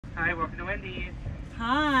Hi, welcome to Wendy's.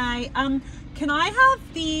 Hi. Can I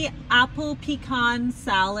have the apple pecan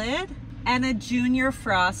salad and a junior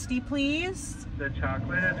frosty, please? The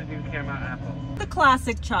chocolate or the new caramel apple? The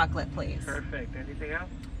classic chocolate, please. Perfect. Anything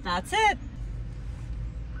else? That's it.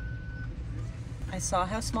 I saw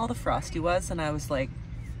how small the frosty was and I was like,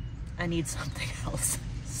 I need something else.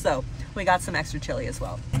 So we got some extra chili as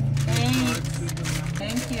well. Thanks.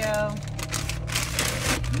 Thank you.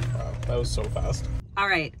 Wow, that was so fast. All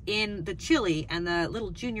right, in the chili and the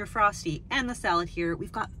little junior frosty and the salad here,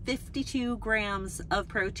 we've got 52 grams of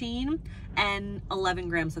protein and 11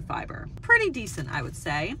 grams of fiber. Pretty decent, I would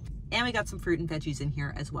say. And we got some fruit and veggies in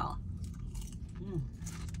here as well.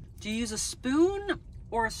 Do you use a spoon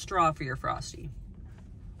or a straw for your frosty?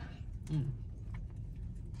 I'm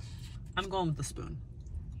going with the spoon.